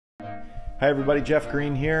Hi everybody, Jeff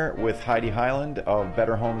Green here with Heidi Hyland of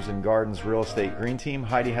Better Homes and Gardens Real Estate Green Team.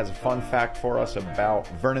 Heidi has a fun fact for us about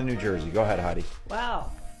Vernon, New Jersey. Go ahead, Heidi.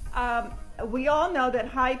 Wow. We all know that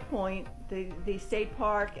High Point, the state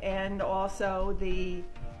park, and also the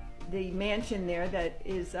mansion there that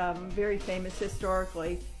is very famous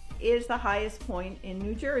historically, is the highest point in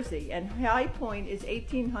New Jersey. And High Point is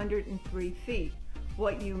 1,803 feet.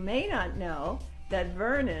 What you may not know, that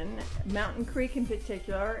Vernon, Mountain Creek in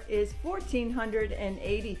particular, is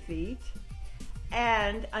 1,480 feet.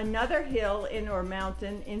 And another hill or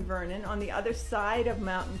mountain in Vernon on the other side of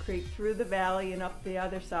Mountain Creek, through the valley and up the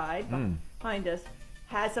other side behind us,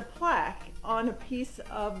 has a plaque on a piece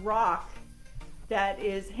of rock that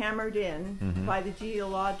is hammered in by the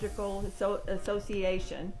Geological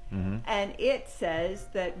Association. And it says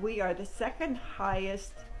that we are the second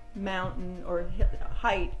highest mountain or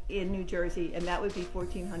height in New Jersey, and that would be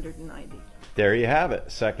 1,490. There you have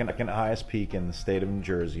it. Second highest peak in the state of New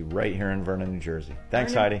Jersey, right here in Vernon, New Jersey.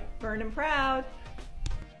 Thanks, Heidi. Vernon proud.